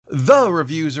The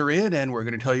reviews are in, and we're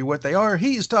going to tell you what they are.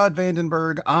 He's Todd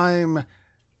Vandenberg. I'm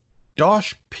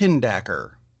Dosh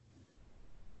Pindacker.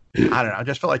 I don't know. I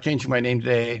just felt like changing my name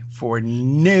today for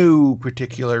no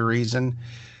particular reason.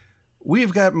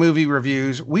 We've got movie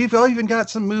reviews. We've even got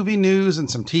some movie news and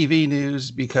some TV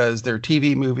news because they're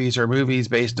TV movies or movies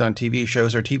based on TV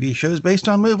shows or TV shows based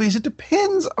on movies. It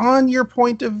depends on your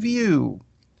point of view.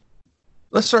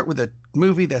 Let's start with a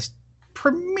movie that's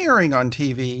premiering on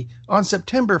TV on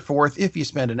September 4th if you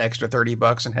spend an extra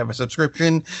 $30 and have a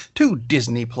subscription to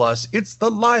Disney Plus. It's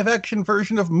the live-action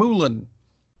version of Mulan.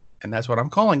 And that's what I'm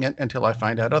calling it until I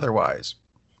find out otherwise.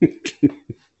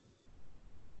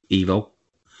 Evil.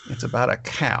 It's about a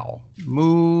cow.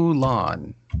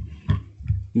 Mulan.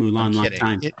 Mulan, long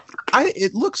time.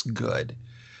 It looks good.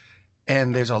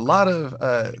 And there's a lot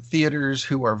of theaters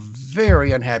who are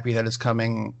very unhappy that it's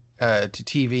coming to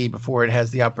TV before it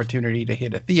has the opportunity to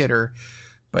hit a theater.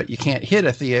 But you can't hit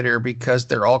a theater because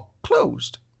they're all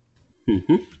closed.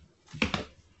 Mm-hmm.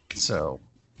 So,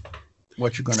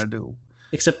 what you gonna do?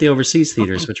 Except the overseas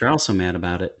theaters, which are also mad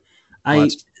about it. I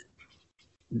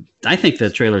think the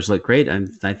trailers look great.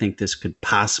 I think this could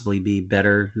possibly be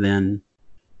better than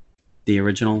the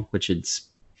original, which it's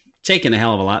taken a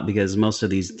hell of a lot because most of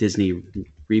these Disney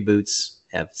reboots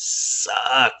have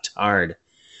sucked hard.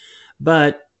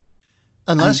 But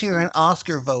unless you're an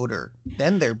Oscar voter,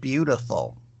 then they're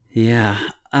beautiful.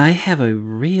 Yeah, I have a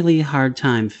really hard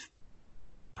time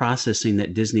processing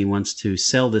that Disney wants to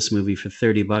sell this movie for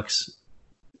 $30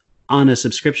 on a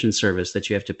subscription service that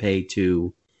you have to pay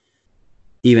to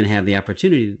even have the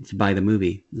opportunity to buy the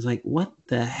movie. It's like, what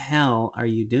the hell are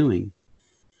you doing?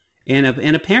 And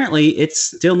apparently it's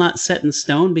still not set in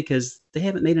stone because they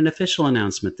haven't made an official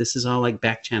announcement. This is all like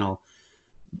back channel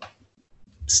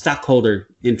stockholder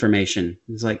information.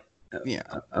 It's like, yeah,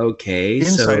 okay.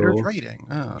 Insider so trading.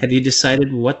 Oh. Have you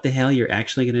decided what the hell you're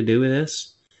actually going to do with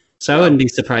this? So I wouldn't be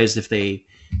surprised if they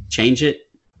change it.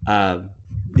 The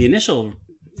initial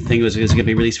thing was going to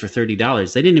be released for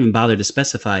 $30. They didn't even bother to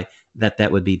specify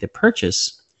that would be the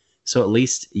purchase. So at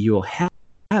least you'll have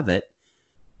it.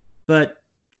 But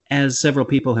as several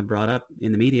people have brought up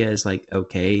in the media, is like,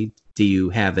 okay, do you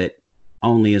have it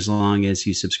only as long as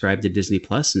you subscribe to Disney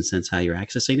Plus and sense how you're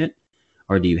accessing it?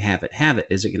 Or do you have it?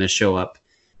 Is it going to show up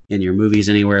in your Movies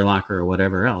Anywhere locker or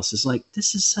whatever else? It's like,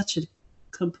 this is such a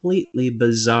completely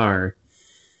bizarre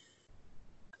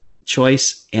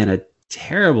choice and a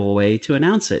terrible way to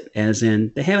announce it, as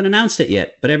in they haven't announced it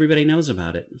yet, but everybody knows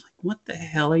about it. It's like, what the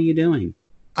hell are you doing?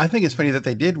 I think it's funny that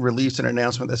they did release an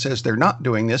announcement that says they're not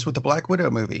doing this with the Black Widow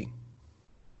movie.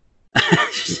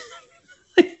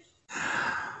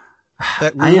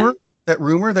 That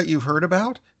rumor that you've heard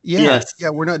about? Yeah, yes.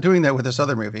 Yeah, we're not doing that with this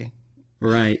other movie.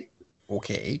 Right.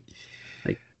 Okay.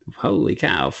 Like, holy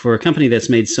cow. For a company that's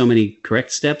made so many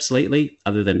correct steps lately,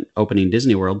 other than opening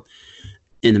Disney World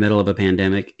in the middle of a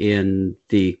pandemic in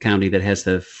the county that has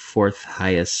the fourth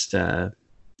highest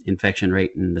infection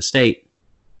rate in the state.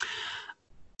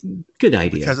 Good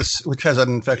idea. Which has an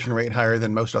infection rate higher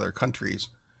than most other countries.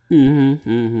 Mm-hmm,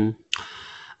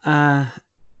 mm-hmm.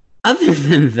 Other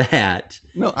than that...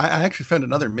 No, I actually found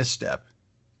another misstep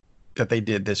that they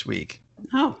did this week.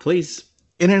 Oh, please.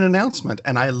 In an announcement,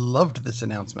 and I loved this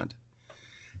announcement.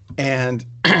 And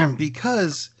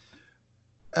because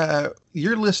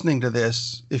you're listening to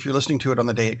this, if you're listening to it on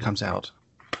the day it comes out,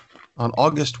 on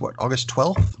August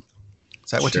 12th?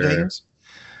 Is that what today is?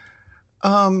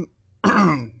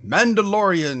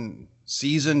 Mandalorian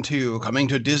Season 2 coming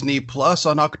to Disney Plus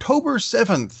on October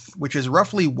 7th, which is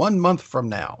roughly 1 month from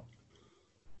now.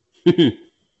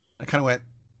 I kind of went,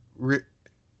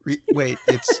 wait,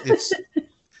 it's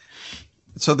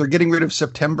so they're getting rid of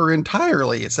September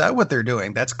entirely. Is that what they're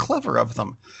doing? That's clever of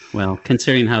them. Well,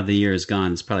 considering how the year has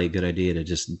gone, it's probably a good idea to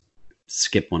just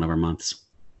skip one of our months.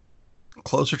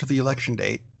 Closer to the election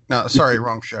date. No, sorry,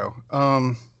 wrong show.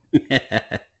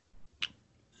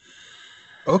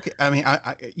 Okay, I mean,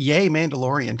 yay,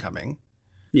 Mandalorian coming.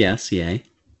 Yes, yay.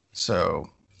 So,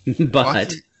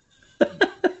 but,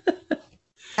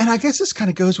 and I guess this kind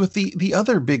of goes with the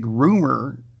other big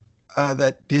rumor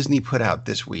that Disney put out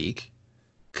this week,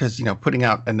 because putting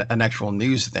out an actual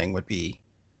news thing would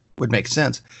make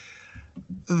sense.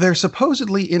 They're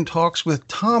supposedly in talks with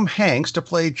Tom Hanks to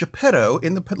play Geppetto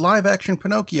in the live-action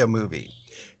Pinocchio movie.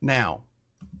 Now,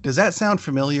 does that sound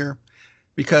familiar?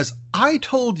 Because I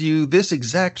told you this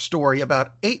exact story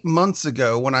about 8 months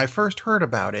ago when I first heard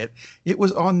about it. It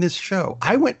was on this show.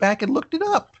 I went back and looked it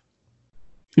up.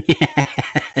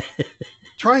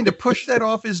 Trying to push that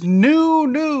off as new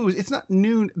news. It's not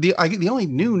new. The only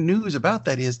new news about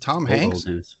that is Tom Hanks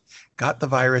got the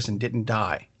virus and didn't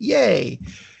die. Yay.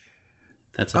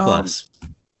 That's a plus.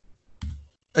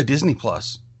 A Disney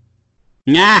Plus.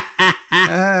 Yeah.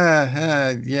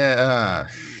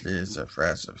 It's a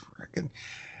freaking.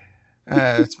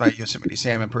 It's my Yosemite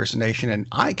Sam impersonation, and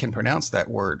I can pronounce that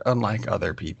word unlike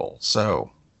other people.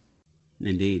 So,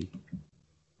 Indeed.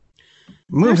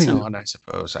 Moving on, I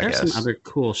suppose. There's some other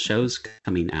cool shows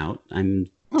coming out. I'm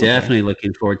definitely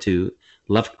looking forward to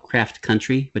Lovecraft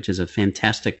Country, which is a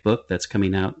fantastic book that's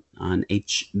coming out on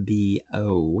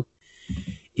HBO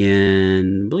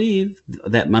in, I believe,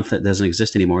 that month that doesn't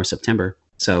exist anymore, September.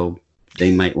 So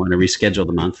they might want to reschedule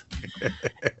the month.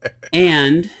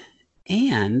 and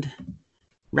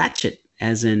Ratchet,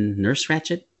 as in Nurse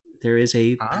Ratchet. There is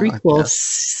a prequel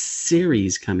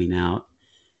series coming out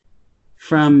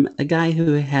from a guy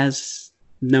who has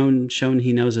shown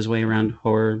he knows his way around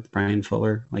horror, Brian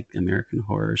Fuller, like American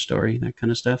Horror Story, that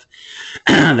kind of stuff.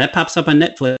 That pops up on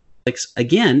Netflix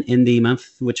again in the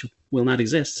month which will not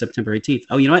exist, September 18th.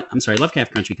 Oh, you know what? I'm sorry.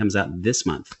 Lovecraft Country comes out this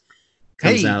month.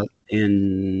 Comes out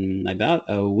in about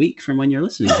a week from when you're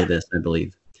listening to this, I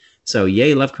believe. So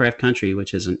yay, Lovecraft Country,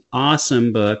 which is an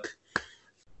awesome book,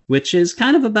 which is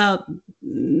kind of about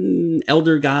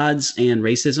elder gods and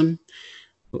racism.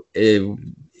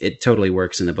 It totally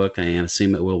works in the book. I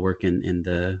assume it will work in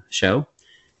the show.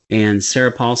 And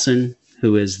Sarah Paulson,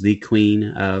 who is the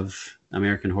queen of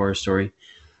American Horror Story,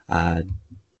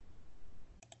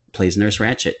 plays Nurse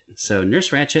Ratchet. So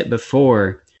Nurse Ratchet,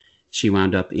 before she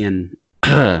wound up in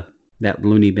that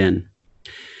loony bin.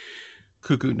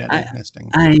 Cuckoo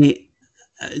nesting.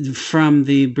 From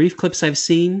the brief clips I've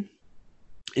seen,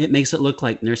 it makes it look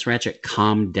like Nurse Ratchet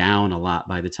calmed down a lot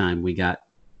by the time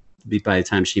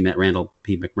she met Randall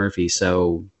P. McMurphy.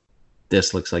 So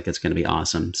this looks like it's going to be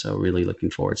awesome. So really looking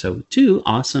forward. So 2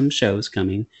 awesome shows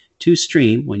coming to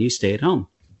stream when you stay at home.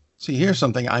 See, here's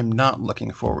something I'm not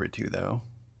looking forward to, though.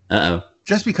 Uh-oh.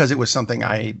 Just because it was something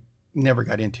I never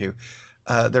got into.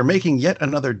 They're making yet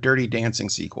another Dirty Dancing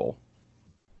sequel.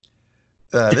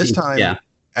 This time,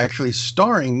 actually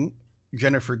starring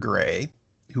Jennifer Grey,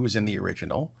 who was in the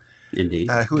original.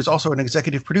 Indeed. Who is also an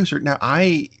executive producer. Now,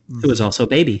 who was also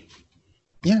Baby.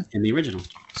 Yeah. In the original.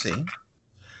 See?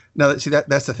 Now,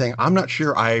 that's the thing. I'm not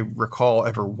sure I recall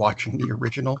ever watching the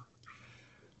original.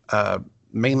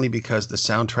 Mainly because the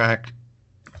soundtrack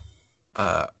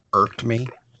irked me.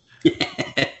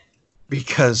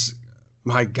 Because,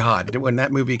 my God, when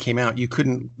that movie came out, the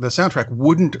soundtrack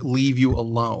wouldn't leave you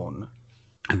alone.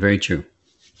 Very true.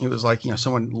 It was like,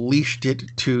 someone leashed it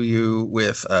to you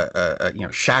with,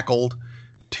 shackled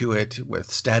to it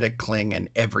with static cling and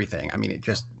everything. I mean, it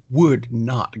just would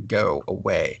not go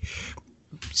away.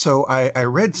 So I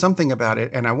read something about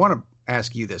it, and I want to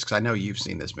ask you this, because I know you've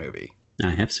seen this movie. I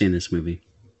have seen this movie.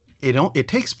 It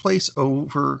takes place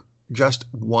over just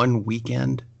one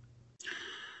weekend.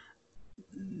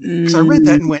 Because I read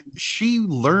that and went, she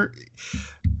learned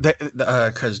that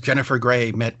because Jennifer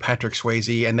Grey met Patrick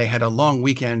Swayze and they had a long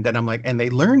weekend, and I'm like, and they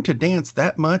learned to dance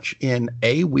that much in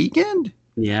a weekend?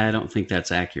 Yeah, I don't think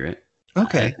that's accurate.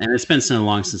 Okay. And it's been so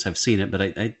long since I've seen it, but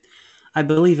I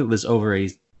believe it was over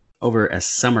a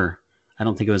summer. I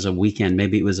don't think it was a weekend.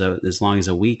 Maybe it was as long as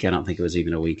a week. I don't think it was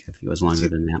even a week. I think it was longer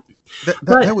than that.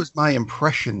 That was my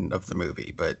impression of the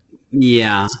movie, but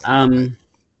yeah.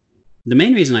 The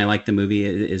main reason I like the movie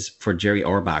is for Jerry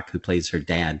Orbach, who plays her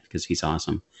dad, because he's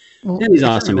awesome. Well, and he's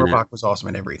awesome. Jerry Orbach was awesome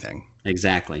in everything.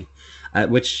 Exactly.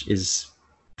 Which is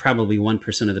probably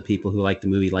 1% of the people who like the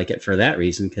movie like it for that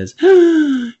reason, because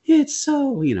it's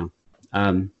so,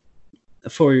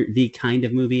 for the kind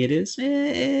of movie it is,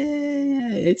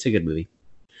 it's a good movie,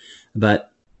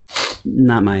 but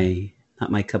not my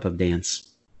cup of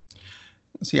dance.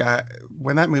 See,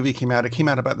 when that movie came out, it came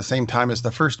out about the same time as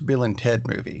the first Bill and Ted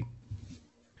movie,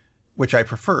 which I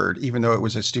preferred, even though it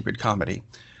was a stupid comedy,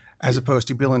 as opposed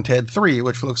to Bill and Ted 3,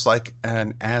 which looks like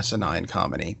an asinine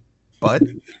comedy. But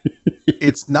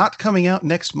it's not coming out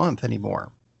next month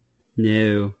anymore.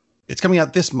 No. It's coming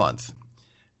out this month.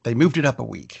 They moved it up a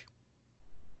week.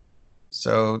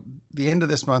 So the end of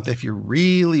this month, if you're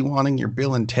really wanting your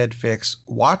Bill and Ted fix,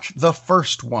 watch the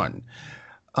first one.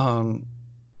 No,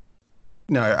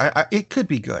 it could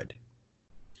be good.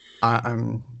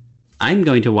 I'm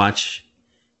going to watch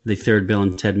the third Bill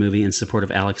and Ted movie in support of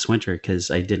Alex Winter,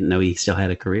 because I didn't know he still had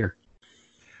a career.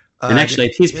 And actually,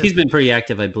 he's been pretty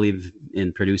active, I believe,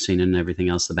 in producing and everything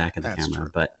else, the back of the camera.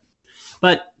 True.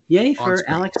 But yay for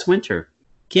Alex Winter.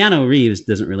 Keanu Reeves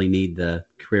doesn't really need the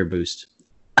career boost.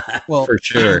 Well, for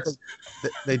sure.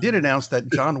 They did announce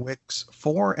that John Wick's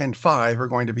 4 and 5 are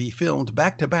going to be filmed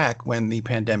back to back when the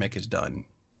pandemic is done.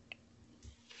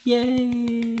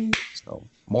 Yay! So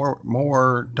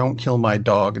more don't kill my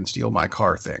dog and steal my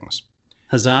car things.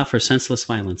 Huzzah for senseless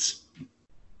violence.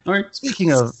 Or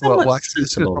Speaking of, actually, this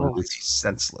is sensible probably violence.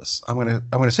 senseless. I'm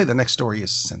gonna say the next story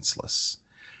is senseless.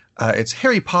 It's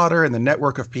Harry Potter and the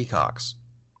Network of Peacocks.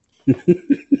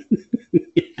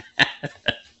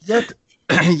 Yet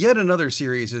another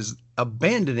series is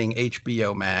abandoning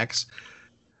HBO Max.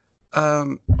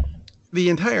 The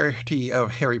entirety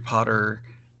of Harry Potter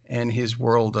and his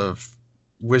world of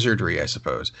wizardry, I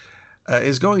suppose,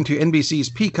 is going to NBC's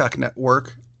Peacock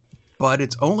network, but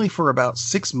it's only for about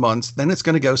 6 months. Then it's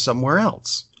going to go somewhere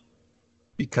else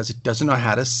because it doesn't know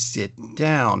how to sit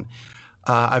down.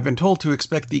 I've been told to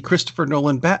expect the Christopher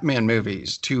Nolan Batman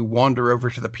movies to wander over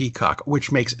to the Peacock,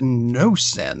 which makes no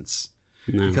sense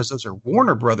because those are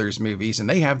Warner Brothers movies and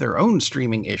they have their own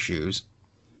streaming issues.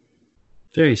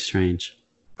 Very strange.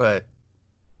 But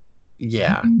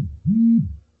yeah.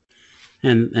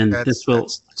 And this will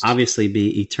obviously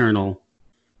be eternal,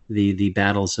 the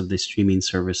battles of the streaming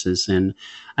services. And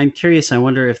I'm curious, I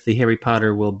wonder if the Harry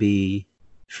Potter will be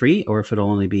free or if it'll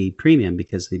only be premium,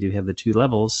 because they do have the 2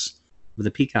 levels of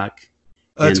the Peacock.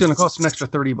 It's going to cost an extra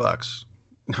 $30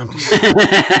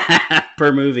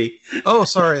 per movie. Oh,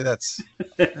 sorry, that's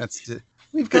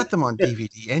we've got them on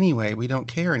DVD anyway. We don't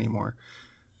care anymore.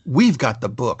 We've got the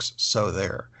books, so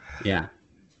there. Yeah.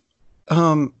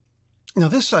 Now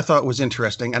this I thought was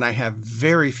interesting, and I have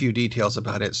very few details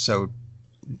about it, so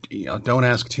don't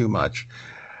ask too much.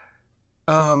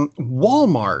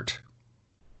 Walmart,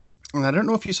 and I don't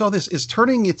know if you saw this, is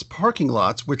turning its parking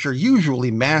lots, which are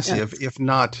usually massive, if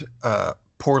not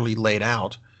poorly laid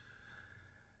out.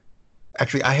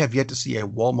 Actually, I have yet to see a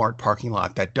Walmart parking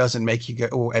lot that doesn't make you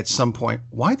go, at some point,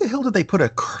 why the hell did they put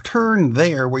a turn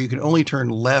there where you can only turn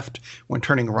left when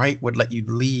turning right would let you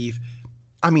leave?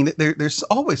 I mean, there's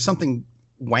always something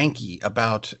wanky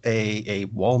about a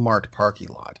Walmart parking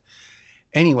lot.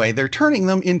 Anyway, they're turning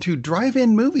them into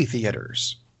drive-in movie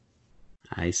theaters.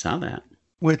 I saw that.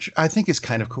 Which I think is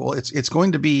kind of cool. It's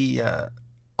going to be a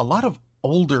lot of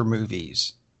older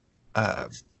movies.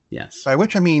 Yes. By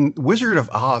which I mean Wizard of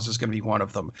Oz is going to be one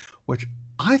of them, which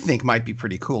I think might be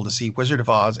pretty cool to see Wizard of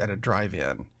Oz at a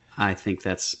drive-in. I think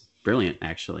that's brilliant,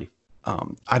 actually.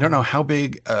 I don't know how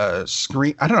big a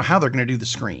screen. I don't know how they're going to do the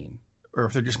screen, or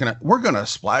if they're just we're going to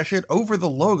splash it over the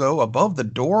logo above the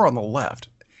door on the left.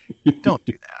 Don't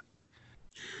do that.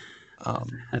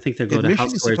 I think they'll go to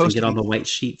Housewares and get all the white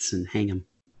sheets and hang them.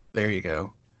 There you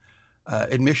go.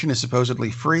 Admission is supposedly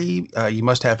free. You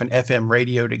must have an FM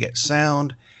radio to get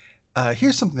sound.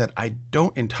 Here's something that I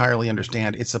don't entirely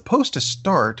understand. It's supposed to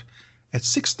start at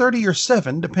 6:30 or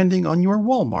 7, depending on your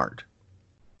Walmart.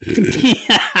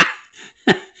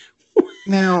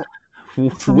 Now,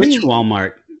 which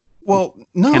Walmart? Well,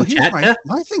 no. Kamchatka? Here's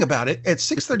my thing about it. At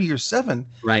 6:30 or 7,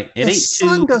 right? The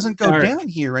sun doesn't go down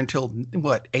here until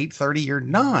what, 8:30 or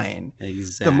 9.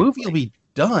 Exactly. The movie will be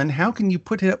done. How can you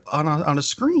put it up on a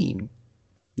screen?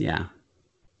 Yeah,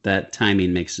 that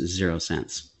timing makes 0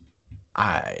 sense.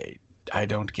 I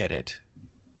don't get it,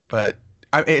 but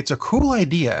it's a cool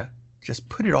idea. Just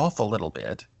put it off a little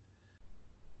bit.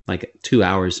 Like 2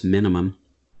 hours minimum.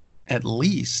 At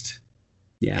least.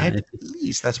 Yeah. At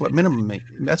least. That's what minimum.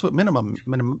 That's what minimum.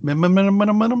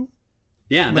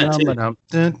 Yeah.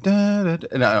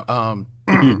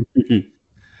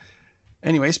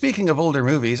 Anyway, speaking of older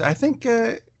movies, I think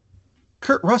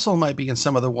Kurt Russell might be in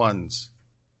some of the ones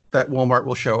that Walmart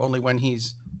will show, only when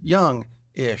he's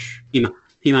young-ish. He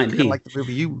might be. Like the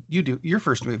movie you do, your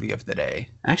first movie of the day.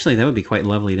 Actually, that would be quite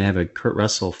lovely to have a Kurt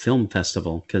Russell film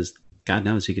festival, because God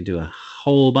knows he could do a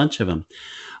whole bunch of them.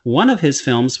 One of his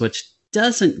films, which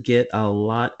doesn't get a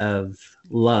lot of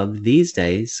love these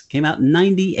days, came out in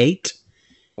 98.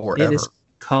 Or it ever. is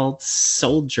called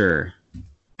Soldier,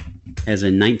 as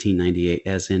in 1998,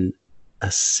 as in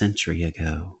a century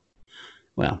ago.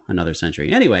 Well, another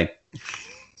century. Anyway.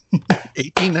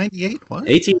 1898? What?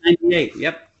 1898,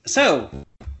 yep. So,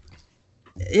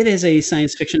 it is a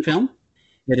science fiction film.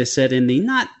 It is set in the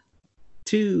not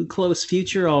too close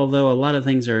future, although a lot of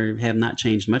things have not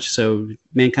changed much. So,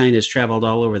 mankind has traveled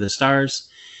all over the stars,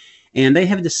 and they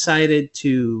have decided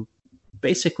to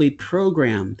basically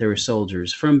program their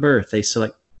soldiers from birth. They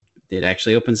select. It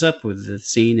actually opens up with the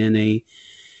scene in I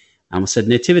almost said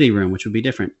nativity room, which would be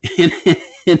different,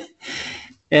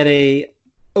 at a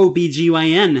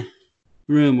OBGYN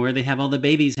room where they have all the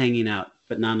babies hanging out,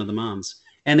 but none of the moms.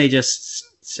 And they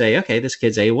just say, okay, this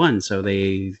kid's A1. So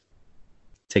they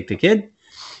take the kid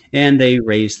and they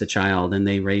raise the child, and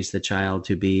they raise the child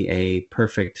to be a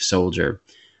perfect soldier.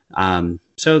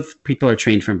 So people are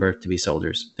trained from birth to be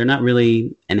soldiers. They're not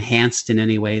really enhanced in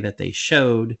any way that they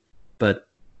showed, but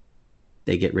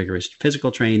They get rigorous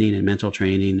physical training and mental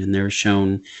training, and they're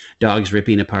shown dogs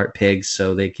ripping apart pigs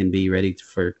so they can be ready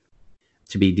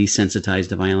to be desensitized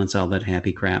to violence, all that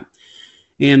happy crap.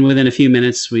 And within a few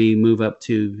minutes, we move up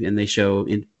to, and they show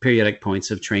in periodic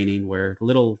points of training where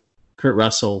little Kurt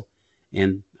Russell,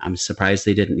 and I'm surprised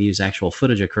they didn't use actual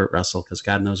footage of Kurt Russell because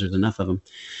God knows there's enough of them.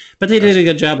 But they did a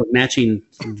good job of matching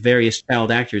various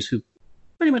child actors who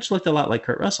pretty much looked a lot like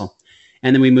Kurt Russell.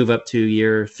 And then we move up to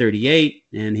year 38,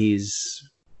 and he's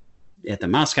at the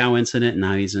Moscow incident, and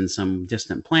now he's in some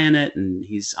distant planet, and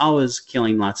he's always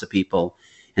killing lots of people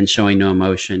and showing no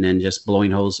emotion and just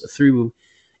blowing holes through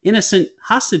innocent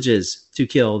hostages to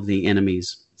kill the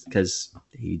enemies because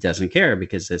he doesn't care,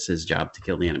 because it's his job to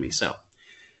kill the enemy. So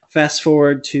fast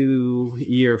forward to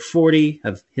year 40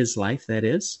 of his life, that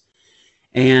is,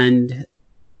 and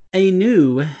a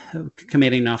new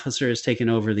commanding officer has taken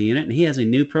over the unit, and he has a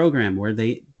new program where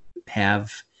they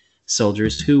have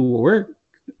soldiers who were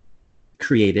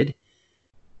created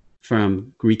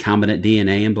from recombinant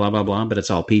DNA and blah, blah, blah, but it's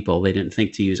all people. They didn't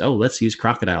think to use, let's use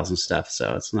crocodiles and stuff.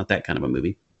 So it's not that kind of a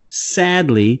movie,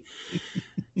 sadly.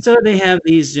 So they have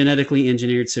these genetically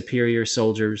engineered superior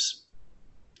soldiers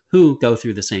who go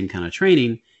through the same kind of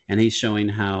training, and he's showing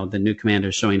how the new commander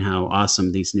is showing how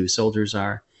awesome these new soldiers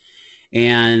are.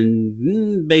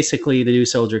 And basically the new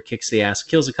soldier kicks the ass,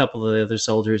 kills a couple of the other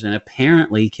soldiers, and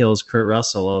apparently kills Kurt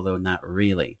Russell, although not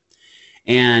really.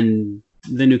 And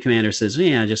the new commander says,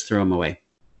 yeah, just throw them away.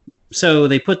 So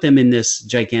they put them in this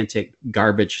gigantic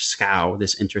garbage scow,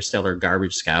 this interstellar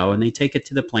garbage scow, and they take it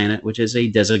to the planet, which is a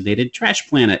designated trash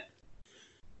planet.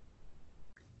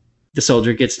 The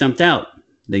soldier gets dumped out,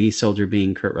 the soldier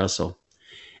being Kurt Russell.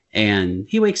 And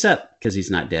he wakes up because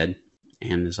he's not dead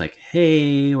and is like,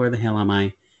 hey, where the hell am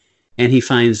I? And he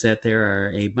finds that there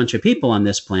are a bunch of people on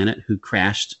this planet who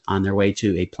crashed on their way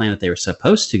to a planet they were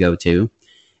supposed to go to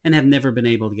and have never been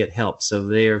able to get help. So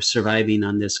they're surviving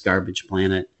on this garbage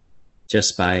planet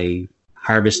just by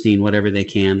harvesting whatever they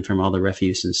can from all the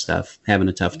refuse and stuff, having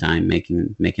a tough time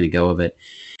making a go of it.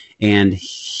 And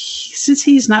since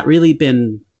he's not really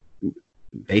been,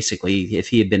 basically, if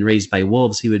he had been raised by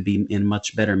wolves, he would be in a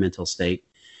much better mental state.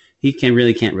 He can't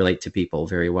relate to people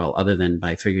very well, other than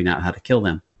by figuring out how to kill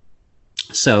them.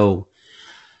 So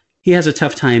he has a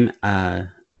tough time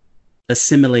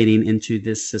assimilating into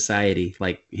this society.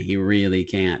 Like, he really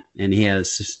can't. And he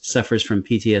suffers from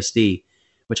PTSD,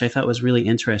 which I thought was really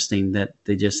interesting that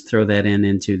they just throw that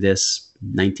into this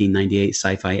 1998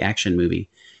 sci-fi action movie.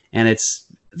 And it's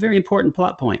a very important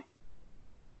plot point.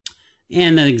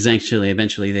 And then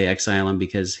eventually they exile him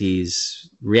because he's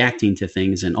reacting to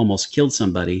things and almost killed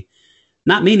somebody,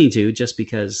 not meaning to, just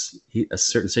because a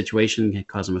certain situation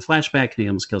caused him a flashback and he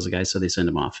almost kills a guy, so they send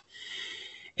him off.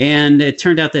 And it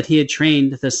turned out that he had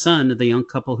trained the son of the young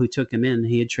couple who took him in.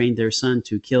 He had trained their son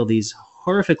to kill these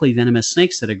horrifically venomous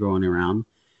snakes that are growing around.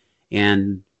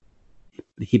 And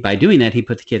by doing that, he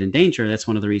put the kid in danger. That's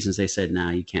one of the reasons they said,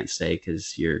 "Nah, you can't stay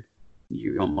because you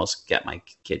almost got my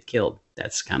kid killed."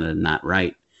 That's kind of not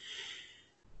right.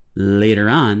 Later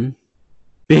on,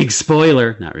 big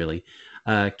spoiler, not really,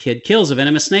 kid kills a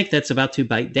venomous snake that's about to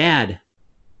bite dad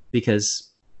because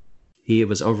he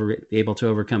was able to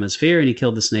overcome his fear, and he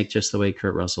killed the snake just the way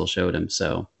Kurt Russell showed him.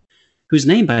 So, whose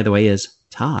name, by the way, is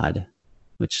Todd,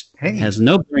 which has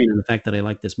no bearing on the fact that I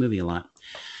like this movie a lot.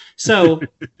 So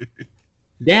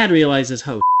dad realizes,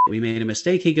 we made a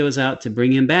mistake. He goes out to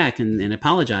bring him back and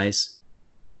apologize.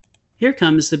 Here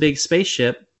comes the big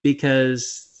spaceship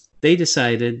because they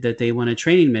decided that they want a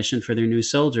training mission for their new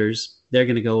soldiers. They're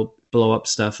going to go blow up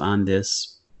stuff on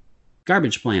this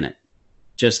garbage planet.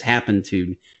 Just happened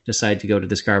to decide to go to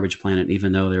this garbage planet,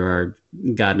 even though there are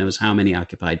God knows how many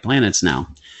occupied planets now.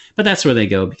 But that's where they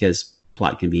go because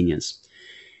plot convenience.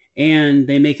 And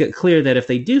they make it clear that if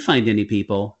they do find any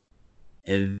people,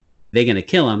 they're going to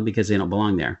kill them because they don't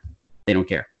belong there. They don't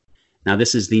care. Now,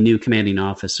 this is the new commanding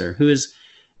officer who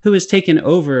has taken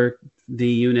over the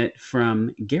unit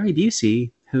from Gary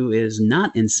Busey, who is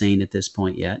not insane at this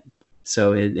point yet.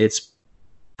 So it's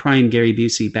prime Gary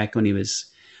Busey back when he was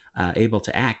able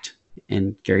to act,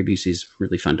 and Gary Busey's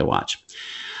really fun to watch.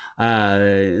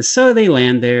 So they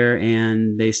land there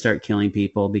and they start killing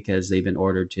people because they've been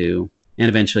ordered to. And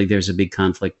eventually there's a big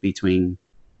conflict between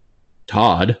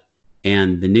Todd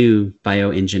and the new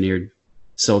bioengineered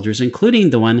soldiers, including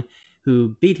the one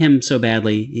who beat him so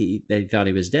badly they thought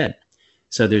he was dead.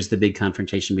 So there's the big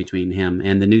confrontation between him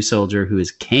and the new soldier, who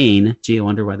is Kane. Gee, I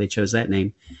wonder why they chose that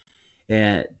name.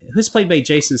 Who's played by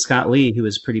Jason Scott Lee, who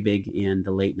was pretty big in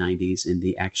the late 90s in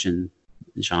the action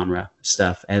genre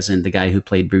stuff, as in the guy who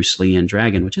played Bruce Lee in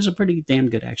Dragon, which is a pretty damn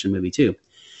good action movie too.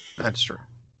 That's true.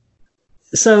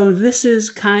 So this is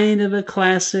kind of a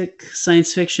classic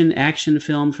science fiction action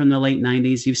film from the late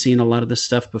 90s. You've seen a lot of this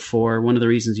stuff before. One of the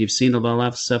reasons you've seen a lot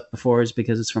of stuff before is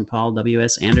because it's from Paul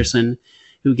W.S. Anderson,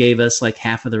 who gave us like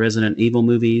half of the Resident Evil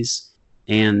movies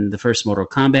and the first Mortal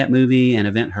Kombat movie and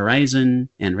Event Horizon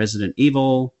and Resident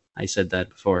Evil. I said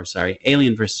that before, sorry.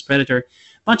 Alien versus Predator,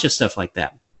 bunch of stuff like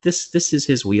that. This is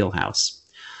his wheelhouse.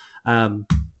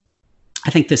 I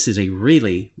think this is a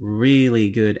really, really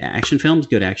good action film,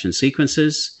 good action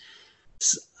sequences.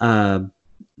 Overall,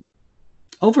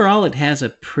 it has a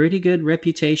pretty good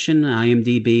reputation.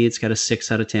 IMDb, it's got a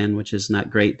 6 out of 10, which is not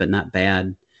great, but not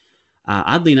bad.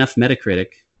 Oddly enough,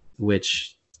 Metacritic,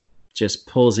 which just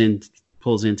pulls in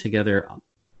together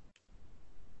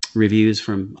reviews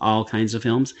from all kinds of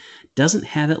films, doesn't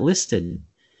have it listed.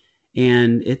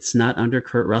 And it's not under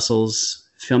Kurt Russell's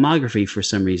filmography for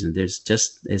some reason. There's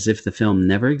just as if the film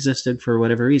never existed for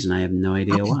whatever reason. I have no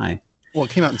idea why. Well,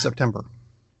 it came out in September.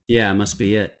 Yeah, must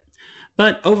be it.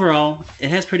 But overall,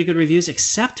 it has pretty good reviews,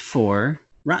 except for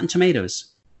Rotten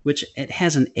Tomatoes, which it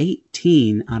has an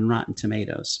 18 on Rotten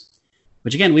Tomatoes.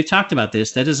 Which again, we've talked about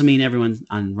this. That doesn't mean everyone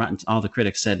on Rotten, all the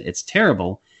critics said it's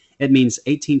terrible. It means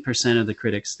 18% of the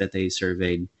critics that they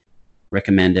surveyed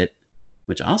recommend it,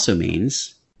 which also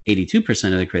means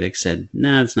 82% of the critics said,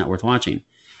 nah, it's not worth watching.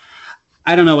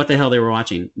 I don't know what the hell they were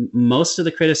watching. Most of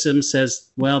the criticism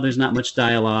says, well, there's not much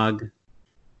dialogue.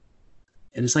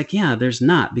 And it's like, yeah, there's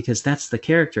not, because that's the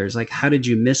character. It's like, how did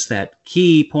you miss that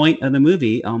key point of the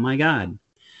movie? Oh, my God.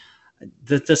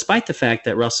 Despite the fact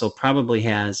that Russell probably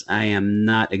has, I am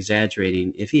not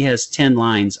exaggerating, if he has 10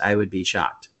 lines, I would be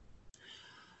shocked.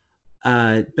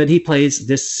 But he plays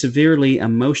this severely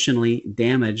emotionally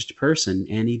damaged person,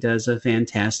 and he does a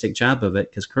fantastic job of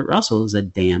it because Kurt Russell is a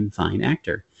damn fine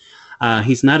actor.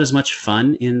 He's not as much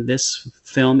fun in this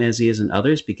film as he is in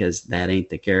others because that ain't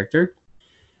the character.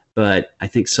 But I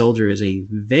think Soldier is a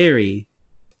very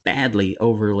badly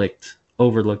overlooked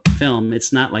film.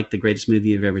 It's not like the greatest movie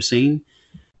you've ever seen,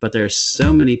 but there are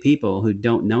so many people who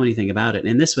don't know anything about it.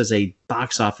 And this was a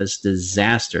box office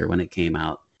disaster when it came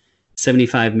out.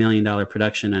 $75 million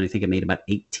production, and I think it made about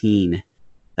 18.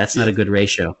 That's not a good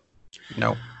ratio.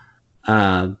 No.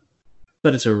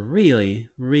 But it's a really,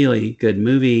 really good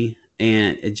movie.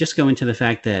 And it just go into the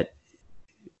fact that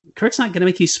Kurt's not going to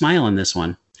make you smile in this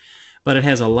one. But it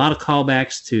has a lot of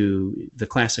callbacks to the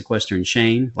classic Western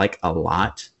Shane, like a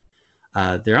lot.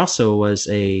 There also was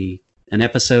an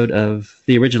episode of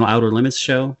the original Outer Limits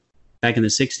show back in the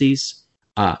 60s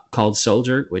called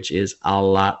Soldier, which is a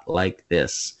lot like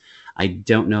this. I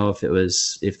don't know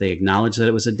if they acknowledged that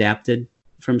it was adapted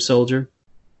from Soldier,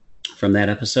 from that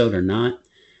episode or not.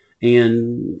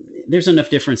 And there's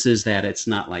enough differences that it's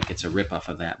not like it's a ripoff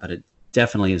of that, but it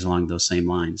definitely is along those same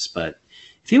lines. But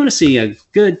if you want to see a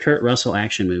good Kurt Russell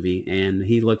action movie, and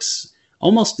he looks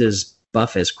almost as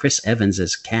buff as Chris Evans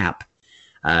as Cap,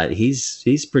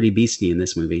 he's pretty beastie in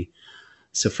this movie.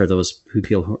 So for those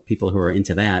people who are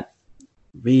into that,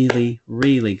 really,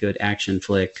 really good action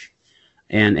flick.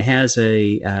 And it has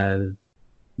a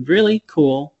really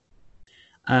cool,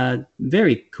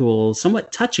 very cool,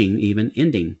 somewhat touching even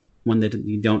ending, one that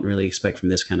you don't really expect from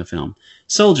this kind of film.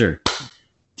 Soldier.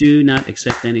 Do not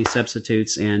accept any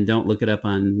substitutes, and don't look it up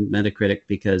on Metacritic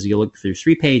because you'll look through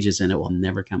 3 pages and it will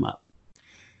never come up.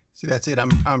 See, that's it.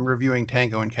 I'm reviewing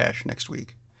Tango and Cash next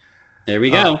week. There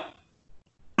we go.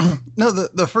 No,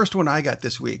 the first one I got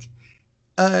this week,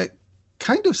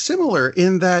 kind of similar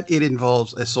in that it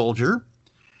involves a soldier,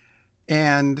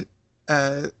 and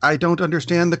I don't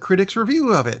understand the critics'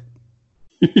 review of it.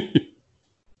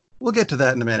 We'll get to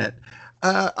that in a minute.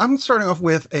 I'm starting off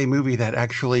with a movie that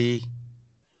actually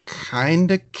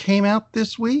kind of came out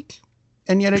this week,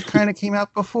 and yet it kind of came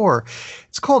out before.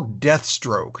 It's called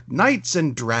Deathstroke, Knights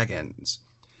and Dragons.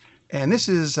 And this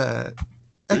is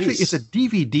actually, it's a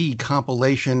DVD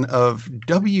compilation of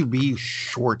WB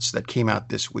shorts that came out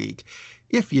this week.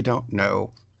 If you don't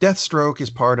know, Deathstroke is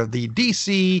part of the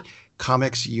DC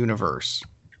Comics universe.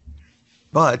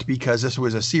 But because this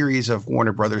was a series of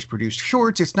Warner Brothers produced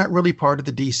shorts, it's not really part of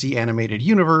the DC animated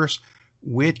universe,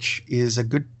 which is a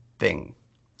good thing.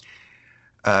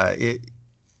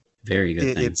 Very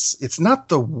good. It's not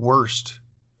the worst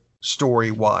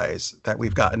story-wise that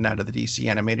we've gotten out of the DC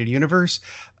animated universe,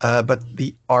 but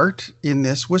the art in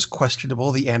this was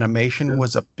questionable. The animation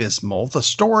was abysmal. The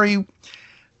story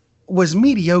was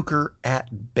mediocre at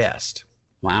best.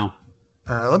 Wow.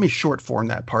 Let me short form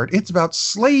that part. It's about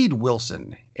Slade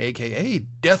Wilson, a.k.a.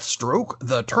 Deathstroke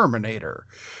the Terminator,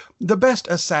 the best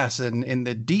assassin in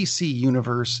the DC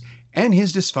universe, and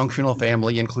his dysfunctional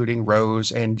family, including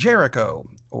Rose and Jericho,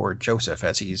 or Joseph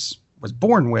as he's was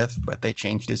born with, but they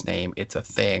changed his name. It's a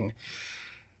thing.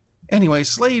 Anyway,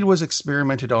 Slade was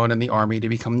experimented on in the Army to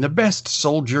become the best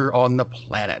soldier on the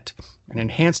planet. An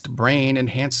enhanced brain,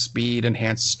 enhanced speed,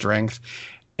 enhanced strength.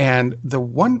 And the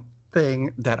one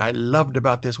thing that I loved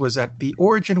about this was that the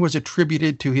origin was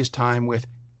attributed to his time with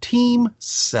Team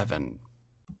 7.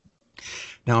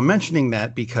 Now, I'm mentioning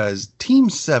that because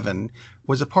Team 7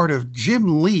 was a part of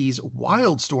Jim Lee's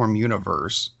Wildstorm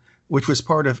universe, which was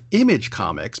part of Image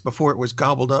Comics before it was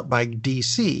gobbled up by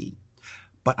DC.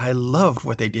 But I loved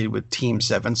what they did with Team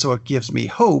 7, so it gives me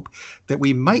hope that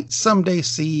we might someday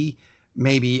see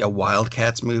maybe a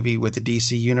Wildcats movie with the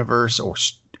DC universe, or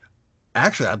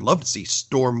actually, I'd love to see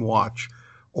Stormwatch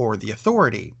or The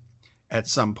Authority at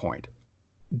some point.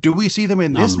 Do we see them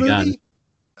in this movie?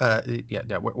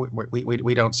 Yeah,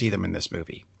 we don't see them in this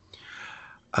movie.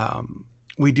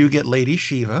 We do get Lady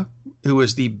Shiva, who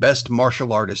is the best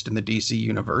martial artist in the DC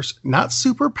universe. Not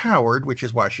super powered, which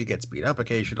is why she gets beat up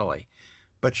occasionally.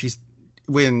 But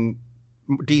when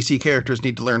DC characters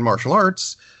need to learn martial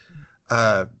arts,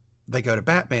 they go to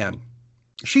Batman.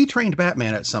 She trained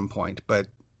Batman at some point, but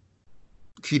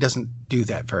she doesn't do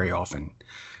that very often.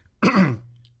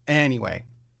 Anyway,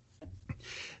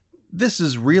 this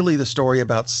is really the story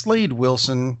about Slade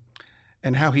Wilson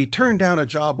and how he turned down a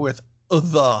job with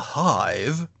the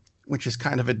Hive, which is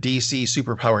kind of a DC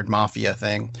superpowered mafia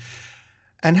thing,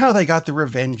 and how they got the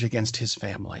revenge against his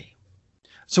family.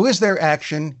 So is there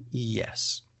action?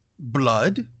 Yes.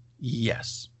 Blood?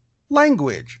 Yes.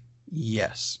 Language?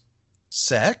 Yes.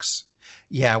 Sex?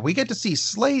 Yeah, we get to see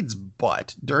Slade's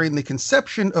butt during the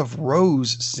conception of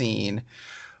Rose scene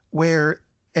where,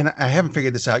 and I haven't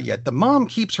figured this out yet, the mom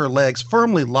keeps her legs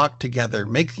firmly locked together,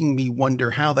 making me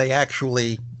wonder how they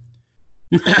actually...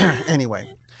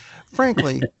 Anyway,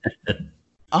 frankly,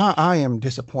 I am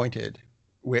disappointed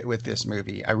with this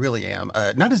movie. I really am.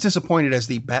 Not as disappointed as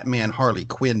the Batman Harley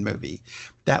Quinn movie.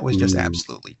 That was just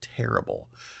absolutely terrible.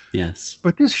 Yes.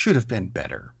 But this should have been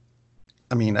better.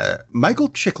 I mean, Michael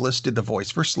Chiklis did the voice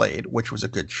for Slade, which was a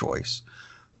good choice.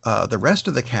 The rest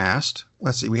of the cast,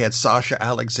 let's see, we had Sasha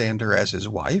Alexander as his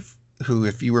wife, who,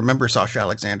 if you remember Sasha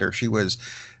Alexander, she was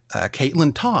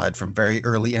Caitlin Todd from very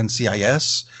early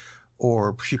NCIS,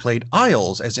 or she played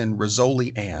Isles, as in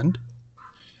Rizzoli and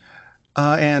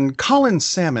Colin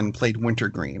Salmon played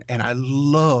Wintergreen, and I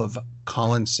love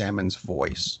Colin Salmon's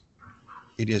voice.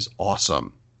 It is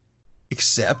awesome.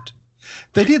 Except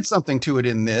they did something to it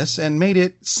in this and made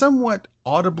it somewhat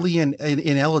audibly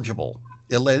ineligible.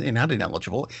 Not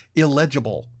ineligible,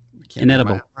 illegible.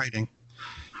 Inedible. Writing.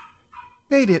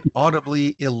 Made it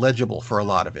audibly illegible for a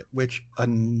lot of it, which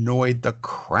annoyed the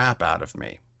crap out of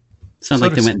me. Sounds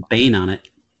like they went Bane on it.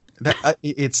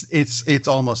 It's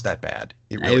almost that bad.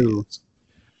 It really is.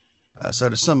 So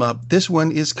to sum up, this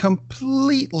one is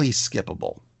completely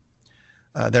skippable.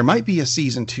 There might be a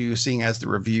season 2, seeing as the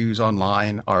reviews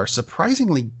online are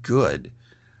surprisingly good.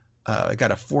 I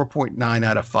got a 4.9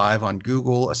 out of 5 on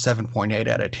Google, a 7.8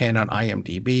 out of 10 on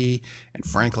IMDb, and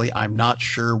frankly, I'm not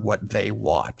sure what they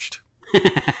watched.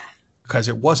 Because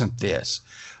it wasn't this.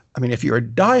 I mean, if you're a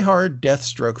diehard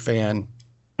Deathstroke fan,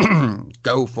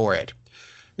 go for it.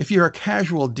 If you're a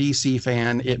casual DC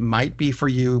fan, it might be for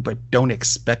you, but don't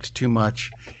expect too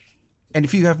much. And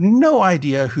if you have no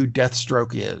idea who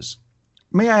Deathstroke is,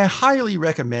 may I highly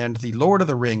recommend the Lord of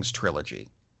the Rings trilogy.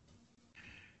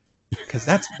 Because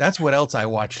that's what else I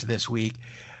watched this week.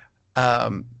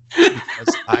 Because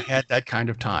I had that kind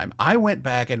of time. I went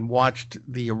back and watched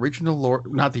the original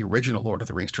not the original Lord of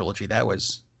the Rings trilogy. That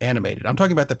was animated. I'm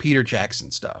talking about the Peter Jackson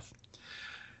stuff.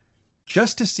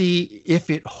 Just to see if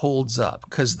it holds up.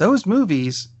 Because those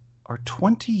movies are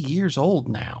 20 years old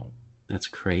now. That's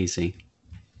crazy.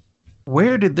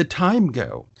 Where did the time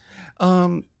go?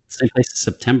 Same place as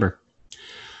September.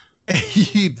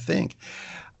 You'd think.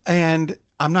 And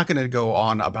I'm not going to go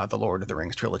on about the Lord of the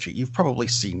Rings trilogy. You've probably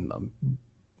seen them.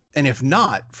 And if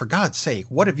not, for God's sake,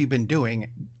 what have you been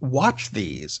doing? Watch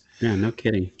these. Yeah, no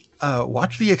kidding.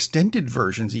 Watch the extended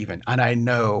versions even. And I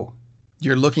know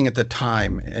you're looking at the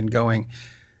time and going,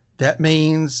 that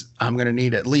means I'm going to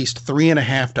need at least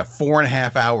 3.5 to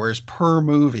 4.5 hours per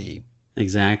movie.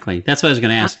 Exactly. That's what I was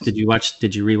going to ask. Did you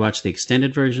rewatch the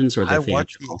extended versions or the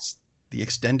theatrical? I watched the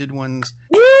extended ones.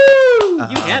 Woo!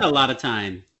 You had a lot of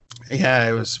time. Yeah,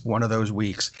 it was one of those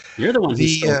weeks. You're the one who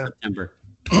stole September.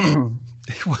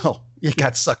 Well, you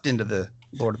got sucked into the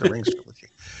Lord of the Rings trilogy.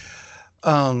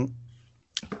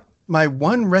 My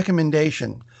one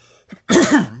recommendation,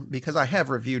 because I have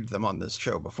reviewed them on this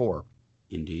show before.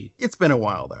 Indeed. It's been a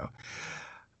while, though.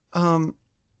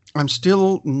 I'm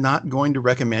still not going to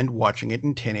recommend watching it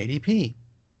in 1080p.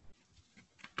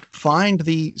 find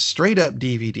the straight up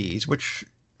DVDs, which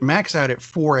max out at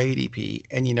 480p.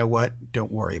 And you know what?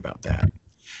 Don't worry about that.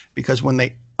 Because when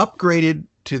they upgraded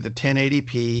to the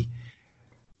 1080p,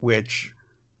 which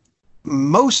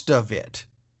most of it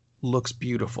looks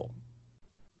beautiful,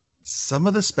 some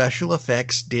of the special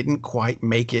effects didn't quite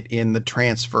make it in the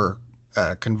transfer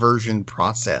conversion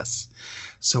process.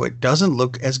 So it doesn't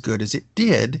look as good as it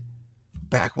did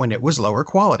back when it was lower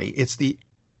quality. It's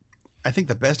I think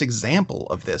the best example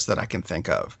of this that I can think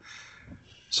of.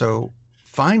 So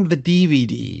find the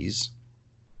DVDs.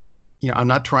 I'm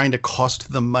not trying to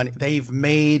cost them money. They've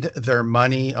made their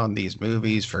money on these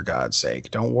movies, for God's sake.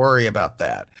 Don't worry about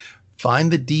that.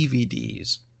 Find the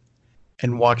DVDs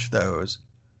and watch those.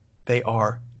 They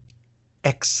are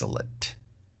excellent.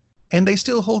 And they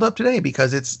still hold up today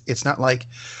because it's not like,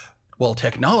 well,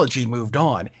 technology moved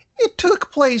on. It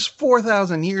took place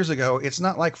 4,000 years ago. It's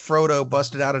not like Frodo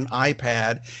busted out an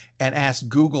iPad and asked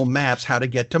Google Maps how to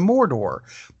get to Mordor.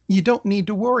 You don't need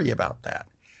to worry about that.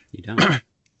 You don't.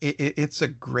 It's a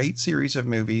great series of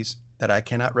movies that I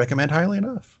cannot recommend highly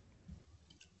enough.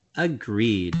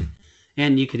 Agreed.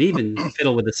 And you could even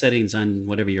fiddle with the settings on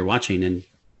whatever you're watching and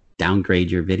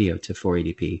downgrade your video to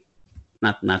 480p.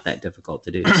 Not that difficult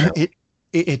to do. So.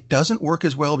 It doesn't work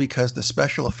as well because the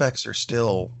special effects are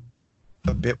still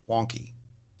a bit wonky.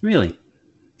 Really?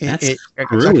 That's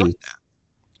screwy.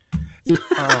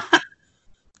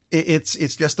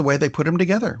 It's just the way they put them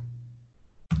together,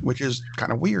 which is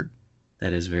kind of weird.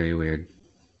 That is very weird.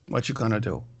 What you gonna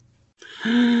do?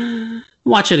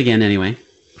 Watch it again anyway.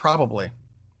 Probably.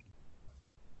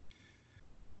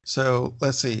 So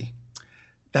let's see.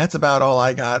 That's about all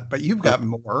I got, but you've got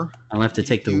more. I'll have to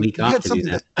take the week off to do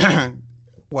that.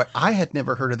 What I had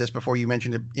never heard of this before. You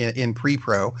mentioned it in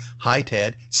pre-pro. Hi,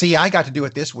 Ted. See, I got to do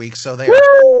it this week, so there.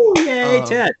 Woo! Yay,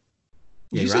 Ted.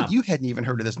 You said you hadn't even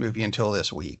heard of this movie until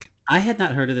this week. I had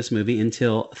not heard of this movie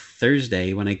until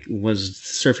Thursday when I was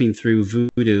surfing through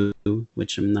Vudu,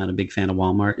 which I'm not a big fan of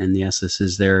Walmart. And yes, this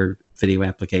is their video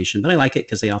application, but I like it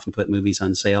because they often put movies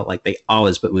on sale. Like they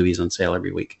always put movies on sale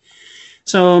every week.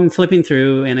 So I'm flipping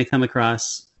through and I come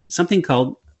across something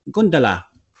called Gundala.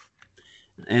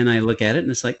 And I look at it and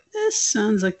it's like, this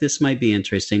sounds like this might be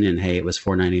interesting. And hey, it was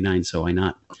 $4.99, so why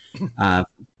not?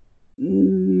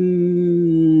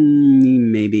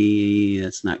 Maybe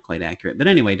that's not quite accurate, but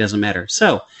anyway, it doesn't matter.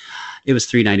 So it was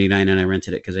 $3.99 and I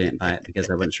rented it because I didn't buy it because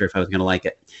I wasn't sure if I was going to like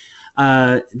it.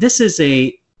 This is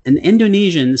an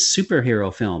Indonesian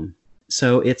superhero film.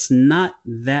 So it's not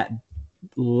that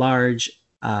large,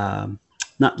 that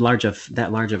large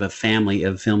of a family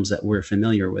of films that we're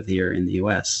familiar with here in the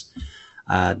U.S.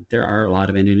 There are a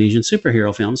lot of Indonesian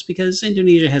superhero films because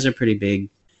Indonesia has a pretty big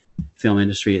film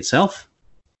industry itself.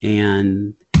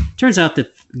 And turns out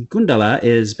that Gundala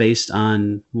is based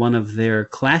on one of their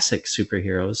classic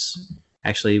superheroes.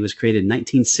 Actually, it was created in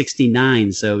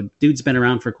 1969, so dude's been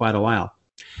around for quite a while.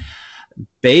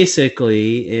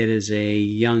 Basically, it is a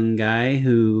young guy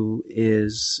who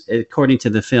is, according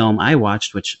to the film I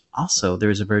watched, which also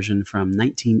there's a version from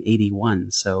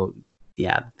 1981. So,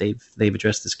 yeah, they've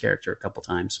addressed this character a couple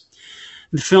times.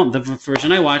 The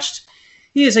version I watched,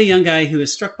 he is a young guy who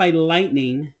is struck by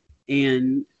lightning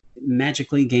and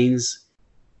magically gains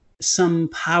some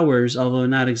powers, although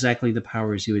not exactly the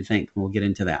powers you would think. We'll get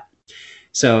into that.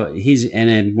 So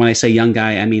and when I say young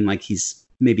guy, I mean like he's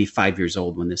maybe 5 years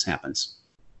old when this happens.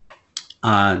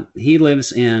 He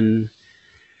lives in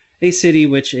a city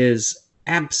which is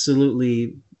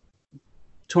absolutely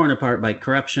torn apart by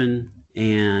corruption,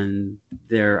 and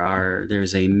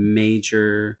there's a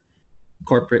major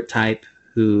corporate type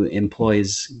who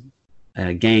employs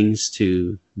gangs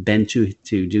to bend to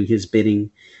do his bidding.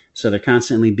 So they're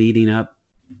constantly beating up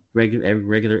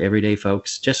regular everyday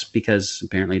folks just because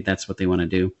apparently that's what they want to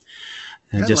do.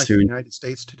 Just like the United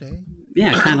States today.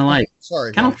 Yeah, kind of like.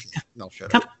 Sorry, kind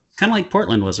of like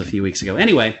Portland was a few weeks ago.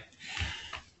 Anyway,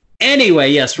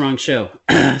 yes, wrong show.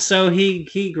 So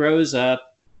he grows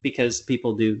up because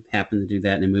people do happen to do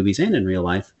that in movies and in real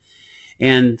life,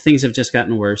 and things have just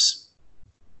gotten worse.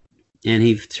 And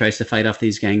he tries to fight off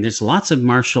these gangs. There's lots of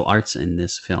martial arts in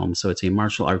this film. So it's a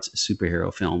martial arts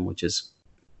superhero film, which is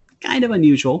kind of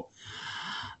unusual.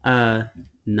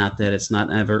 Not that it's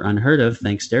not ever unheard of,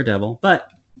 thanks Daredevil,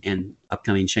 and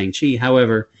upcoming Shang-Chi.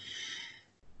 However,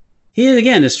 he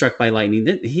again is struck by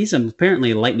lightning. He's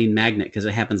apparently a lightning magnet because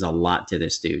it happens a lot to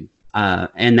this dude.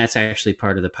 And that's actually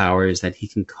part of the power, is that he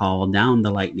can call down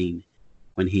the lightning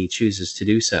when he chooses to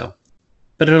do so.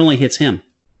 But it only hits him.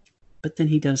 But then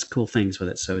he does cool things with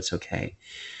it, so it's okay.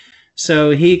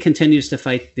 So he continues to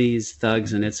fight these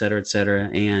thugs and et cetera, et cetera.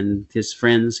 And his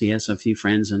friends, he has a few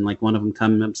friends, and like one of them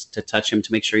comes to touch him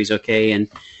to make sure he's okay, and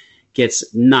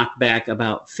gets knocked back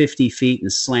about 50 feet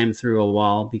and slammed through a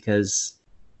wall because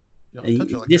You don't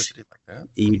touch electricity like that.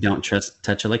 you don't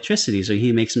touch electricity. So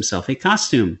he makes himself a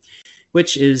costume,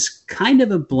 which is kind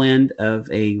of a blend of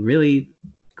a really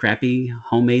crappy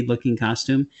homemade looking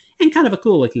costume and kind of a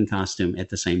cool looking costume at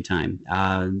the same time.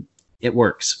 It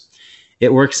works.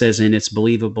 It works as in it's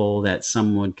believable that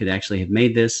someone could actually have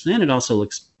made this, and it also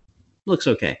looks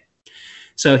okay.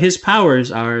 So his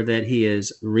powers are that he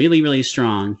is really, really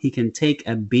strong. He can take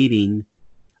a beating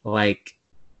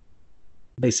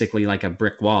basically like a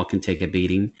brick wall can take a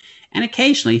beating, and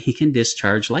occasionally he can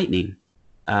discharge lightning.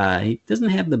 He doesn't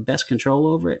have the best control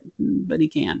over it, but he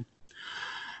can.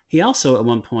 He also, at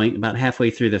one point, about halfway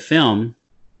through the film,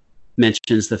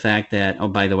 mentions the fact that, oh,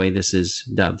 by the way, this is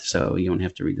dubbed, so you don't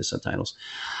have to read the subtitles.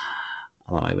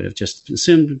 Although I would have just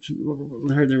assumed,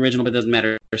 heard the original, but it doesn't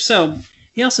matter. So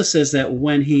he also says that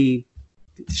when he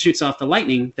shoots off the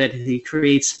lightning, that he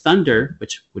creates thunder,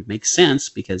 which would make sense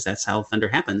because that's how thunder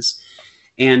happens.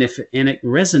 And it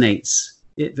resonates,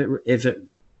 if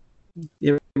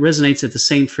it resonates at the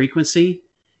same frequency,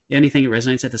 anything that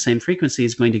resonates at the same frequency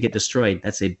is going to get destroyed.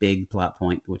 That's a big plot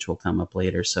point, which will come up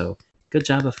later. So good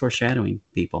job of foreshadowing,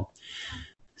 people.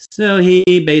 So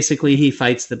he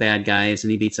fights the bad guys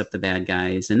and he beats up the bad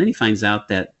guys. And then he finds out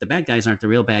that the bad guys aren't the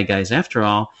real bad guys after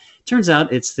all. Turns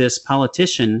out it's this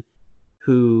politician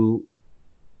who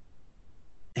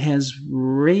has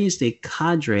raised a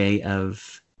cadre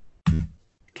of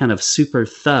kind of super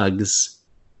thugs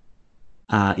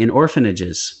in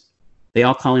orphanages. They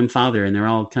all call him father, and they're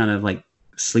all kind of like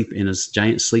sleep in a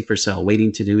giant sleeper cell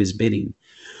waiting to do his bidding.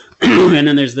 And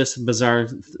then there's this bizarre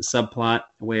subplot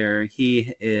where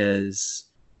he is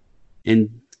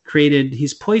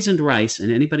he's poisoned rice,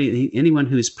 and anyone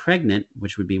who's pregnant,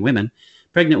 which would be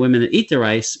pregnant women that eat the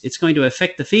rice, it's going to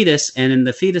affect the fetus, and then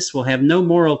the fetus will have no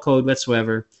moral code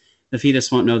whatsoever. The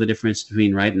fetus won't know the difference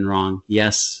between right and wrong.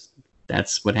 Yes,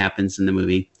 that's what happens in the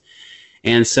movie.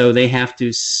 And so they have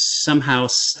to somehow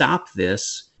stop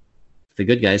this. The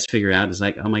good guys figure out, is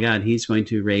like, oh my God, he's going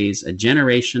to raise a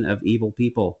generation of evil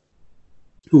people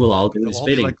who will all do his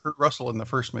bidding. Like Kurt Russell in the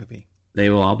first movie. They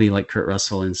will all be like Kurt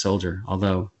Russell in Soldier,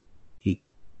 although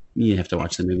you have to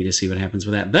watch the movie to see what happens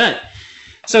with that. But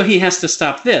so he has to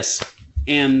stop this,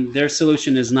 and their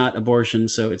solution is not abortion,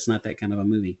 so it's not that kind of a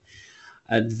movie.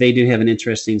 They do have an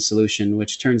interesting solution,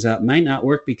 which turns out might not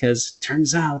work because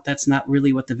turns out that's not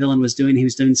really what the villain was doing. He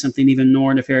was doing something even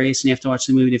more nefarious, and you have to watch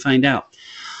the movie to find out.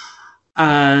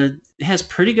 It has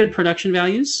pretty good production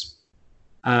values.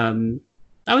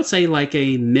 I would say like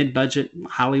a mid-budget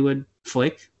Hollywood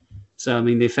flick. So, I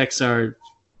mean, the effects are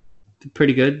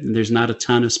pretty good. There's not a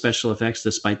ton of special effects,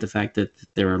 despite the fact that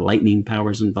there are lightning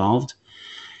powers involved.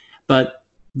 But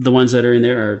the ones that are in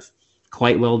there are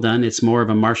quite well done. It's more of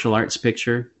a martial arts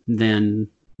picture than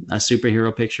a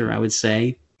superhero picture, I would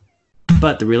say.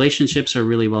 But the relationships are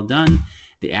really well done.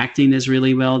 The acting is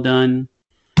really well done.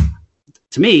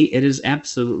 To me, it is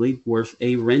absolutely worth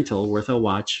a rental, worth a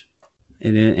watch.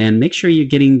 And make sure you're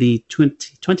getting the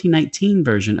 2019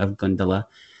 version of Gundala,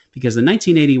 because the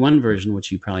 1981 version,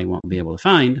 which you probably won't be able to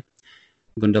find,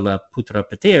 Gundala Putra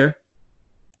Petir,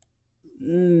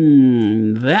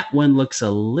 that one looks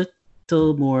a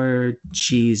little more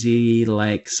cheesy,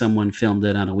 like someone filmed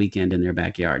it on a weekend in their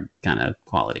backyard kind of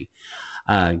quality.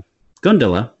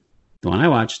 Gundala, the one I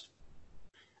watched,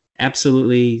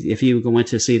 absolutely, if you went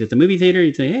to see it at the movie theater,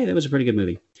 you'd say, hey, that was a pretty good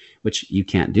movie, which you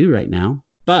can't do right now,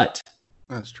 but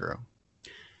that's true.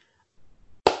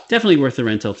 Definitely worth the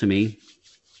rental to me.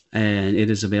 And it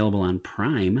is available on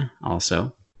Prime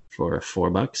also for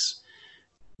 $4.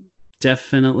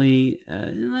 Definitely,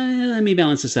 let me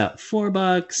balance this out. $4,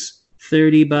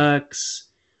 $30.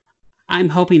 I'm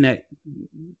hoping that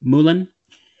Mulan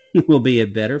will be a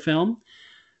better film,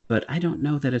 but I don't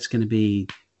know that it's going to be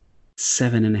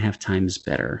 7.5 times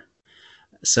better.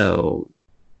 So,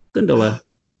 Gundala,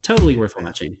 totally worth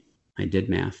watching. I did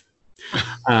math.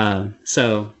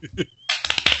 So,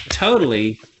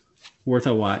 totally worth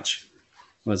a watch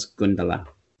was Gundala.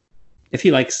 If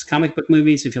you like comic book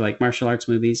movies, if you like martial arts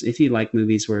movies, if you like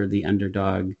movies where the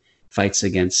underdog fights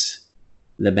against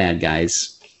the bad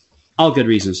guys, all good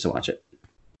reasons to watch it.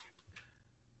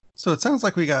 So it sounds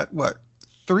like we got,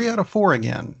 3 out of 4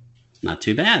 again. Not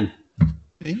too bad.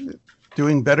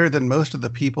 Doing better than most of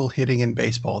the people hitting in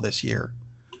baseball this year.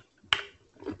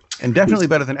 And definitely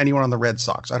better than anyone on the Red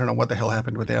Sox. I don't know what the hell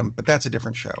happened with them, but that's a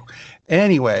different show.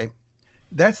 Anyway,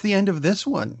 that's the end of this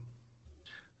one.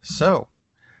 So,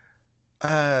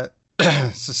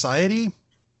 society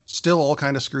still all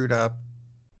kind of screwed up.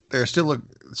 There's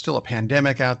still a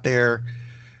pandemic out there.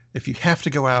 If you have to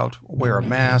go out, wear a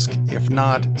mask. If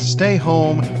not, stay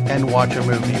home and watch a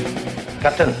movie.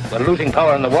 Captain, we're losing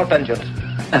power in the warp engines.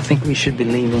 I think we should be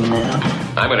leaving now.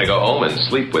 I'm going to go home and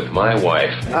sleep with my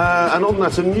wife. And on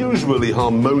that unusually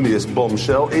harmonious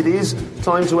bombshell, it is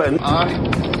time to end. I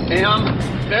am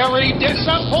very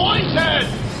disappointed!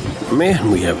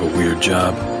 Man, we have a weird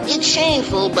job. It's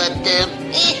shameful, but,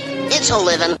 it's a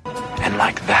living. And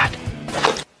like that,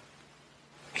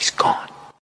 he's gone.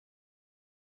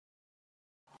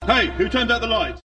 Hey, who turned out the lights?